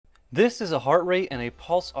This is a heart rate and a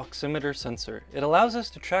pulse oximeter sensor. It allows us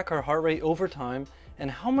to track our heart rate over time and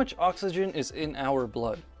how much oxygen is in our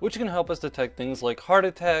blood, which can help us detect things like heart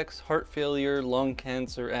attacks, heart failure, lung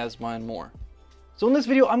cancer, asthma, and more. So in this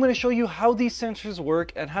video, I'm going to show you how these sensors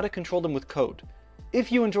work and how to control them with code. If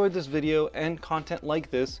you enjoyed this video and content like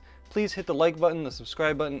this, please hit the like button, the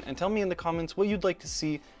subscribe button, and tell me in the comments what you'd like to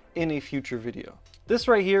see in a future video. This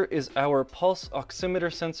right here is our pulse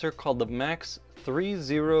oximeter sensor called the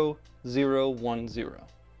MAX30100.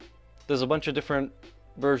 There's a bunch of different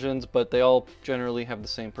versions, but they all generally have the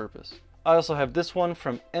same purpose. I also have this one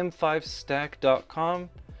from m5stack.com.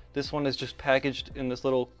 This one is just packaged in this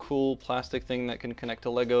little cool plastic thing that can connect to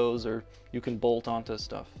Legos or you can bolt onto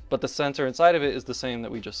stuff. But the sensor inside of it is the same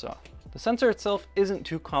that we just saw. The sensor itself isn't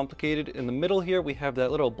too complicated. In the middle here we have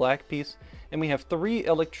that little black piece and we have 3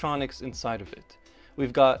 electronics inside of it.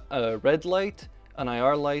 We've got a red light, an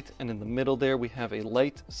IR light, and in the middle there we have a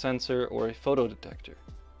light sensor or a photo detector.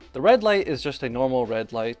 The red light is just a normal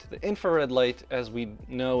red light. The infrared light, as we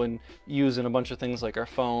know and use in a bunch of things like our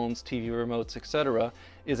phones, TV remotes, etc.,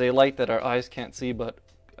 is a light that our eyes can't see but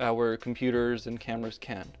our computers and cameras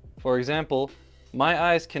can. For example, my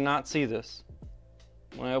eyes cannot see this.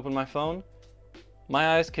 When I open my phone,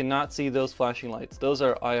 my eyes cannot see those flashing lights. Those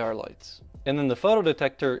are IR lights. And then the photo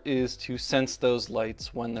detector is to sense those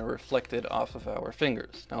lights when they're reflected off of our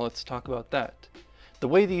fingers. Now let's talk about that. The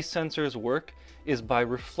way these sensors work is by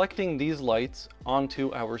reflecting these lights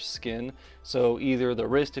onto our skin. So either the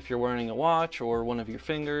wrist if you're wearing a watch or one of your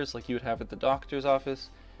fingers like you would have at the doctor's office.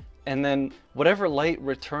 And then whatever light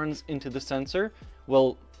returns into the sensor,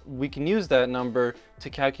 well, we can use that number to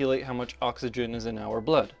calculate how much oxygen is in our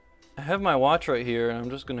blood. I have my watch right here and I'm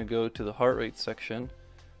just gonna go to the heart rate section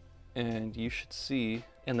and you should see,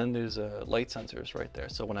 and then there's light sensors right there.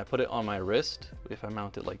 So when I put it on my wrist, if I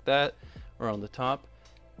mount it like that or on the top,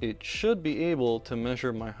 it should be able to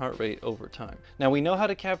measure my heart rate over time. Now we know how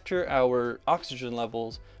to capture our oxygen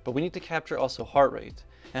levels, but we need to capture also heart rate.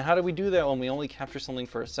 And how do we do that when we only capture something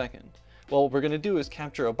for a second? Well, what we're gonna do is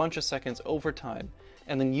capture a bunch of seconds over time,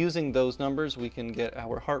 and then using those numbers, we can get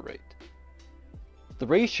our heart rate. The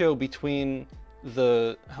ratio between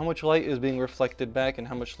how much light is being reflected back and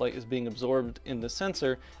how much light is being absorbed in the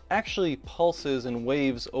sensor actually pulses and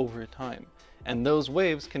waves over time. And those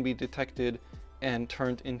waves can be detected and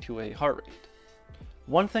turned into a heart rate.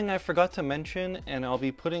 One thing I forgot to mention, and I'll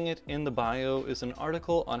be putting it in the bio, is an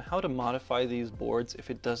article on how to modify these boards if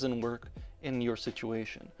it doesn't work in your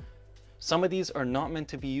situation. Some of these are not meant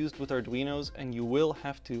to be used with Arduinos and you will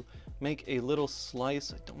have to make a little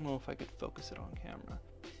slice. I don't know if I could focus it on camera.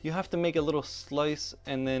 You have to make a little slice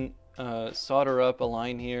and then solder up a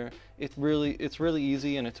line here. It's really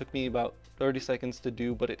easy and it took me about 30 seconds to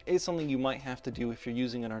do, but it is something you might have to do if you're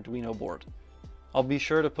using an Arduino board. I'll be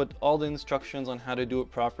sure to put all the instructions on how to do it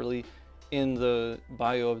properly in the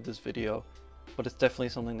bio of this video, but it's definitely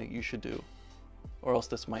something that you should do, or else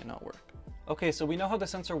this might not work. Okay, so we know how the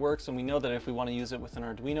sensor works and we know that if we want to use it with an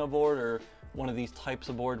Arduino board or one of these types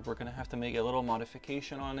of board, we're going to have to make a little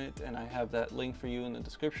modification on it, and I have that link for you in the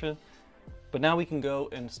description. But now we can go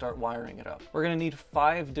and start wiring it up. We're going to need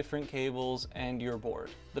 5 different cables and your board.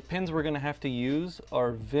 The pins we're going to have to use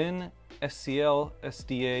are VIN, SCL,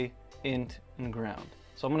 SDA, INT, and ground.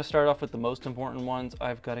 So I'm going to start off with the most important ones.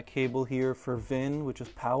 I've got a cable here for VIN, which is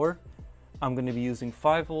power. I'm going to be using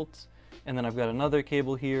 5 volts. And then I've got another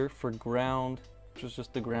cable here for ground, which is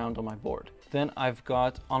just the ground on my board. Then I've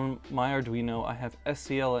got on my Arduino, I have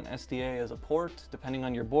SCL and SDA as a port. Depending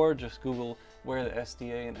on your board, just Google where the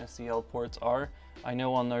SDA and SCL ports are. I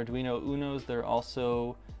know on the Arduino Unos, they're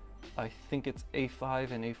also, I think it's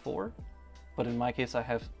A5 and A4, but in my case, I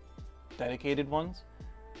have dedicated ones.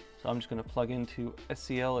 So I'm just gonna plug into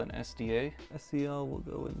SCL and SDA. SCL will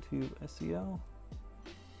go into SCL.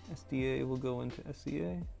 SDA will go into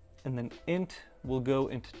SCA. And then INT will go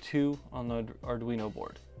into 2 on the Arduino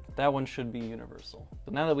board. That one should be universal.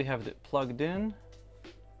 So now that we have it plugged in,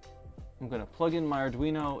 I'm gonna plug in my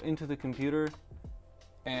Arduino into the computer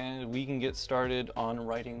and we can get started on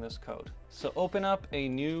writing this code. So open up a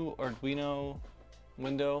new Arduino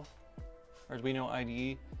window, Arduino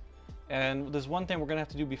IDE. And there's one thing we're gonna have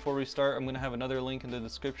to do before we start. I'm gonna have another link in the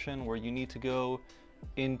description where you need to go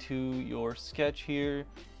into your sketch here,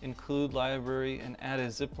 include library, and add a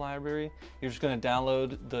zip library. You're just going to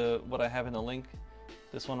download what I have in the link,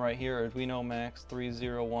 this one right here, Arduino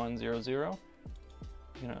MAX30100. You're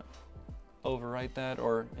going to overwrite that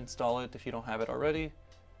or install it if you don't have it already.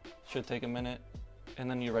 Should take a minute, and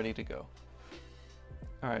then you're ready to go.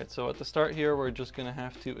 Alright, so at the start here, we're just going to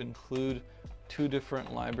have to include 2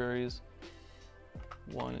 different libraries.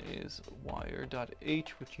 One is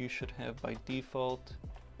wire.h, which you should have by default.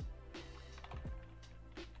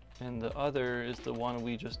 And the other is the one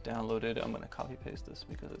we just downloaded. I'm going to copy paste this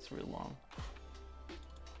because it's real long.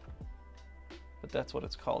 But that's what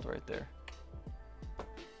it's called right there.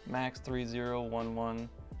 MAX30100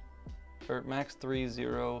 or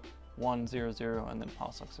MAX30100 and then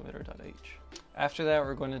pulse oximeter.h. After that,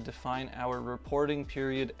 we're going to define our reporting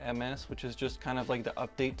period ms, which is just kind of like the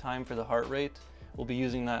update time for the heart rate. We'll be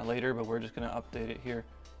using that later, but we're just going to update it here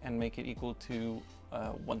and make it equal to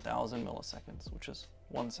 1000 milliseconds, which is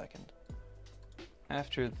 1 second.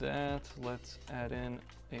 After that, let's add in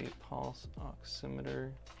a pulse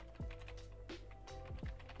oximeter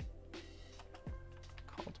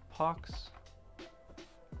called POX.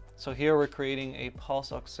 So here we're creating a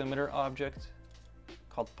pulse oximeter object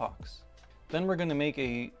called POX. Then we're going to make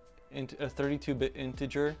a 32-bit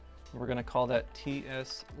integer. We're going to call that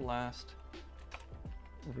TS last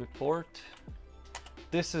report.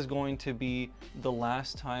 This is going to be the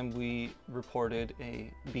last time we reported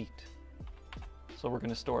a beat. So we're going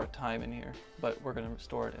to store a time in here, but we're going to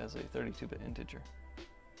store it as a 32-bit integer.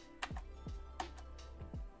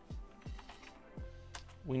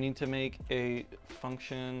 We need to make a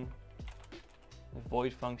function, a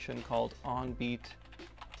void function called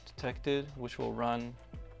onBeatDetected, which will run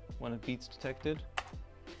when a beat's detected.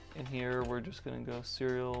 In here, we're just going to go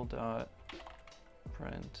serial.print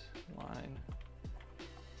line.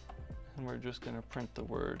 And we're just going to print the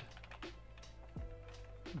word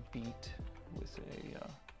beat with a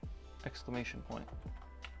exclamation point.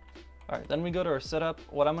 All right, then we go to our setup.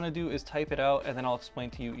 What I'm going to do is type it out and then I'll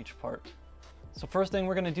explain to you each part. So first thing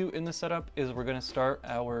we're going to do in the setup is we're going to start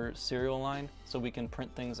our serial line so we can print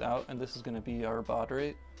things out, and this is going to be our baud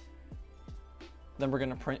rate. Then we're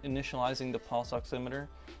going to print initializing the pulse oximeter,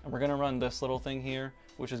 and we're going to run this little thing here,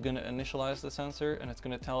 which is going to initialize the sensor, and it's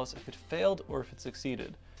going to tell us if it failed or if it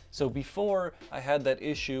succeeded. So before I had that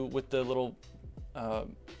issue with the little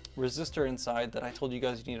resistor inside that I told you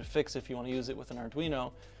guys you need to fix if you want to use it with an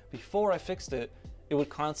Arduino. Before I fixed it, it would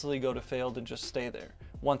constantly go to failed and just stay there.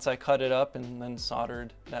 Once I cut it up and then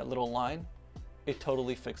soldered that little line, it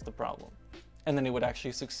totally fixed the problem. And then it would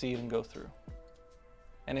actually succeed and go through.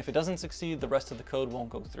 And if it doesn't succeed, the rest of the code won't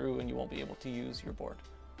go through and you won't be able to use your board.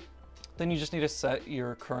 Then you just need to set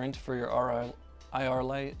your current for your IR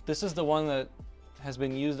light. This is the one that has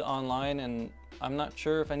been used online, and I'm not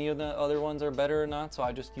sure if any of the other ones are better or not, so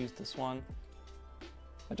I just used this one.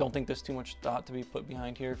 I don't think there's too much thought to be put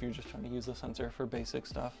behind here if you're just trying to use the sensor for basic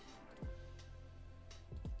stuff.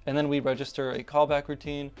 And then we register a callback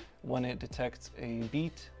routine when it detects a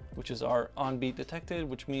beat, which is our onBeatDetected,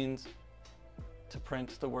 which means to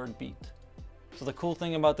print the word beat. So the cool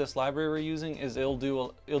thing about this library we're using is it'll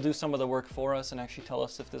do some of the work for us and actually tell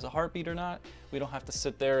us if there's a heartbeat or not. We don't have to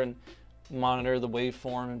sit there and monitor the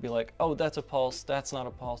waveform and be like, oh, that's a pulse, that's not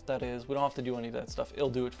a pulse, that is. We don't have to do any of that stuff. It'll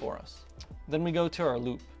do it for us. Then we go to our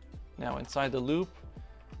loop. Now inside the loop,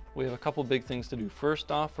 we have a couple big things to do.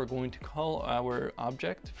 First off, we're going to call our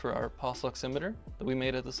object for our pulse oximeter that we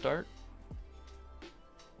made at the start.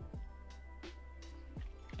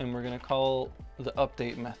 And we're going to call the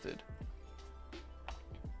update method.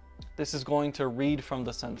 This is going to read from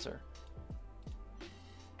the sensor.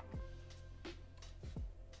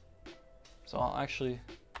 So I'll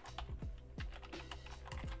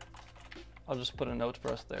just put a note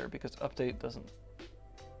for us there because update doesn't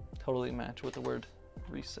totally match with the word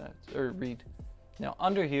reset or read. Now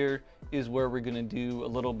under here is where we're going to do a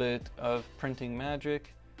little bit of printing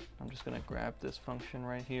magic. I'm just going to grab this function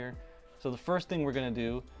right here. So the first thing we're going to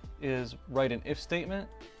do is write an if statement,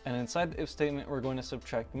 and inside the if statement we're going to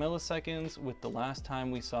subtract milliseconds with the last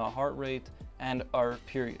time we saw heart rate and our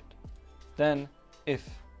period. Then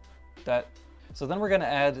so then we're going to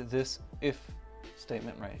add this if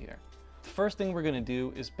statement right here. The first thing we're going to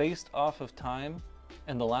do is based off of time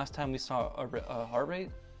and the last time we saw a heart rate,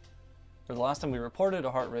 or the last time we reported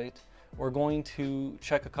a heart rate, we're going to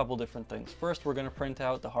check a couple different things. First, we're going to print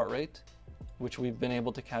out the heart rate, which we've been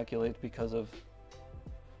able to calculate because of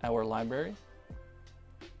our library.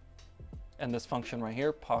 And this function right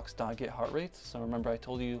here, pox.getHeartRate. So remember I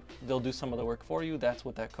told you they'll do some of the work for you. That's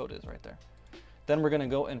what that code is right there. Then we're going to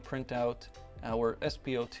go and print out our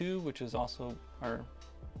SpO2, which is also our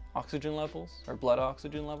oxygen levels, our blood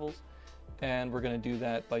oxygen levels. And we're going to do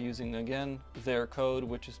that by using, again, their code,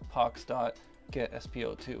 which is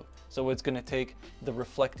pox.getSpO2. So it's going to take the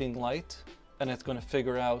reflecting light and it's going to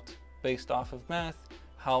figure out, based off of math,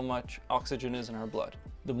 how much oxygen is in our blood.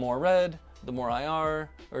 The more red, the more IR,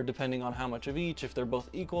 or depending on how much of each, if they're both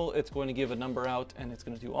equal, it's going to give a number out and it's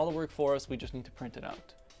going to do all the work for us. We just need to print it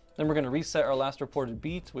out. Then we're going to reset our last reported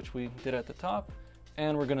beat, which we did at the top,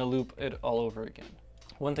 and we're going to loop it all over again.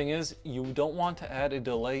 One thing is, you don't want to add a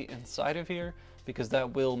delay inside of here because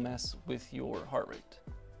that will mess with your heart rate.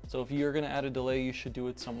 So if you're going to add a delay, you should do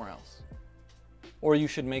it somewhere else. Or you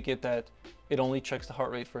should make it that it only checks the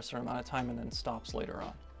heart rate for a certain amount of time and then stops later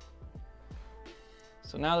on.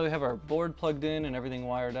 So now that we have our board plugged in and everything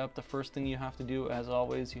wired up, the first thing you have to do, as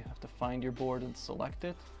always, you have to find your board and select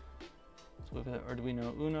it. So we have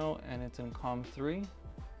Arduino Uno and it's in COM3.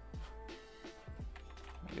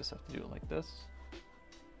 I guess I have to do it like this.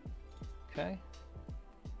 Okay.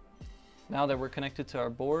 Now that we're connected to our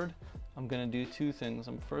board, I'm going to do two things.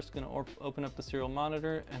 I'm first going to open up the serial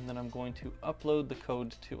monitor, and then I'm going to upload the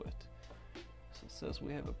code to it. So it says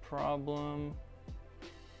we have a problem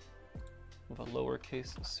with a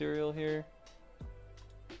lowercase serial here.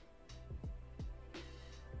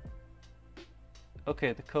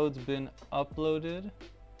 Okay, the code's been uploaded.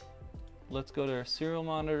 Let's go to our serial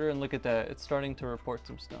monitor and look at that. It's starting to report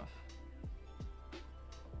some stuff.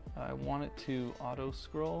 I want it to auto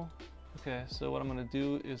scroll. Okay, so what I'm going to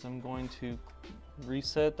do is I'm going to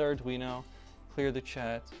reset the Arduino, clear the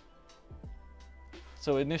chat.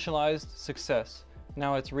 So initialized, success.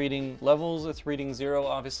 Now it's reading levels, it's reading 0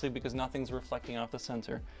 obviously because nothing's reflecting off the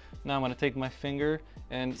sensor. Now I'm going to take my finger,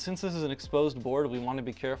 and since this is an exposed board, we want to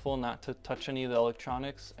be careful not to touch any of the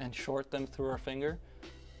electronics and short them through our finger,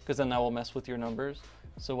 because then that will mess with your numbers.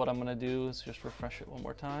 So what I'm going to do is just refresh it one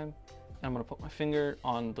more time. I'm going to put my finger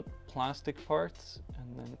on the plastic parts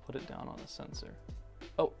and then put it down on the sensor.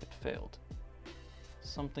 Oh, it failed.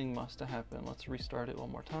 Something must have happened. Let's restart it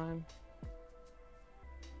one more time.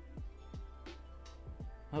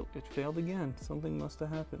 Oh, it failed again. Something must have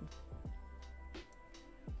happened.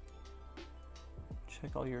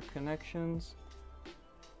 Check all your connections.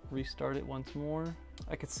 Restart it once more.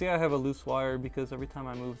 I can see I have a loose wire because every time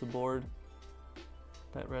I move the board,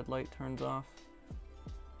 that red light turns off.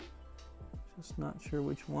 Just not sure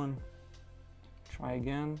which one. Try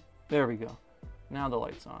again. There we go. Now the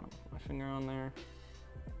light's on. Put my finger on there.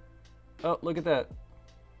 Oh, look at that.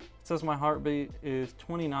 It says my heartbeat is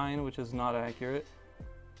 29, which is not accurate.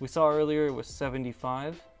 We saw earlier it was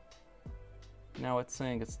 75. Now it's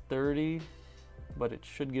saying it's 30, but it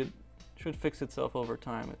should fix itself over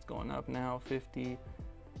time. It's going up now. 50,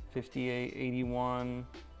 58, 81,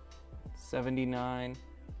 79.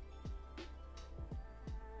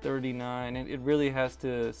 39, and it really has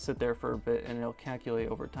to sit there for a bit and it'll calculate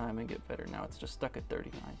over time and get better. Now it's just stuck at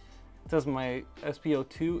 39. It says my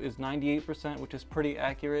SpO2 is 98%, which is pretty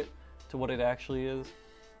accurate to what it actually is.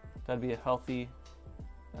 That'd be a healthy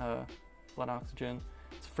blood oxygen.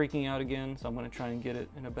 It's freaking out again, so I'm going to try and get it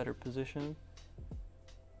in a better position.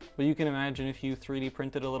 But you can imagine if you 3D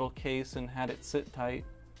printed a little case and had it sit tight.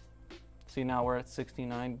 See, now we're at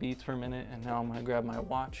 69 beats per minute, and now I'm going to grab my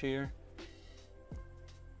watch here.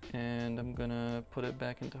 And I'm gonna put it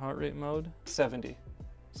back into heart rate mode. 70.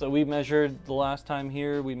 So we measured the last time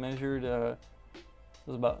here, we measured, it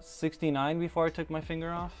was about 69 before I took my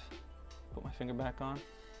finger off. Put my finger back on.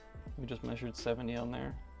 We just measured 70 on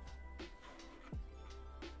there.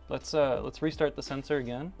 Let's restart the sensor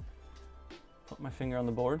again. Put my finger on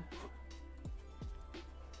the board.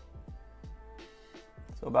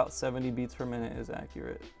 So about 70 beats per minute is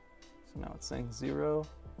accurate. So now it's saying 0.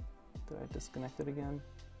 Did I disconnect it again?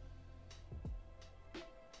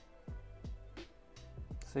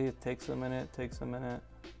 See, it takes a minute,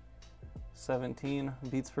 17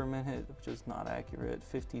 beats per minute, which is not accurate.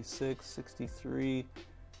 56, 63,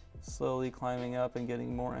 slowly climbing up and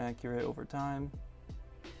getting more accurate over time.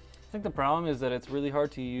 I think the problem is that it's really hard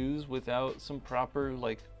to use without some proper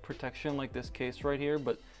protection like this case right here,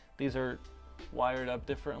 but these are wired up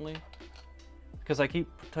differently. Because I keep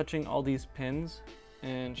touching all these pins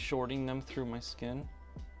and shorting them through my skin,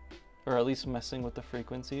 or at least messing with the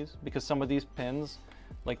frequencies, because some of these pins,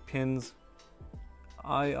 like pins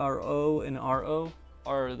IRO and RO,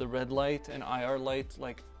 are the red light and IR light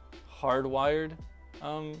hardwired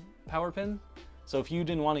power pin. So if you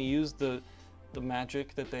didn't want to use the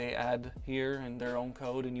magic that they add here in their own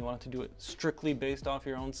code and you wanted to do it strictly based off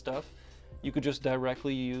your own stuff, you could just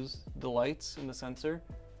directly use the lights in the sensor.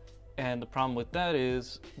 And the problem with that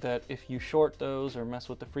is that if you short those or mess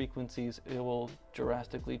with the frequencies, it will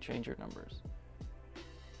drastically change your numbers.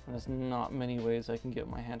 And there's not many ways I can get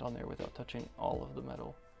my hand on there without touching all of the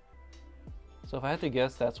metal. So if I had to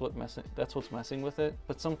guess, that's what's messing with it.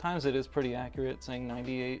 But sometimes it is pretty accurate, saying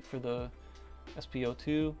 98 for the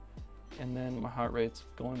SpO2, and then my heart rate's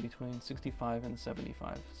going between 65 and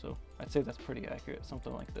 75. So I'd say that's pretty accurate,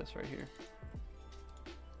 something like this right here.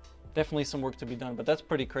 Definitely some work to be done, but that's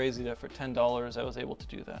pretty crazy that for $10 I was able to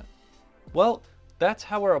do that. Well, that's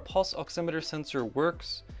how our pulse oximeter sensor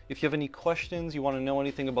works. If you have any questions, you want to know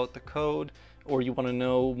anything about the code, or you want to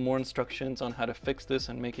know more instructions on how to fix this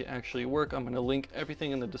and make it actually work, I'm going to link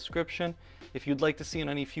everything in the description. If you'd like to see in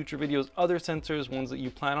any future videos other sensors, ones that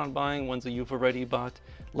you plan on buying, ones that you've already bought,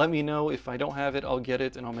 let me know. If I don't have it, I'll get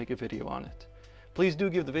it and I'll make a video on it. Please do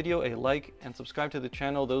give the video a like and subscribe to the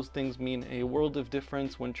channel. Those things mean a world of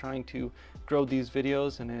difference when trying to grow these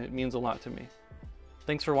videos, and it means a lot to me.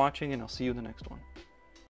 Thanks for watching, and I'll see you in the next one.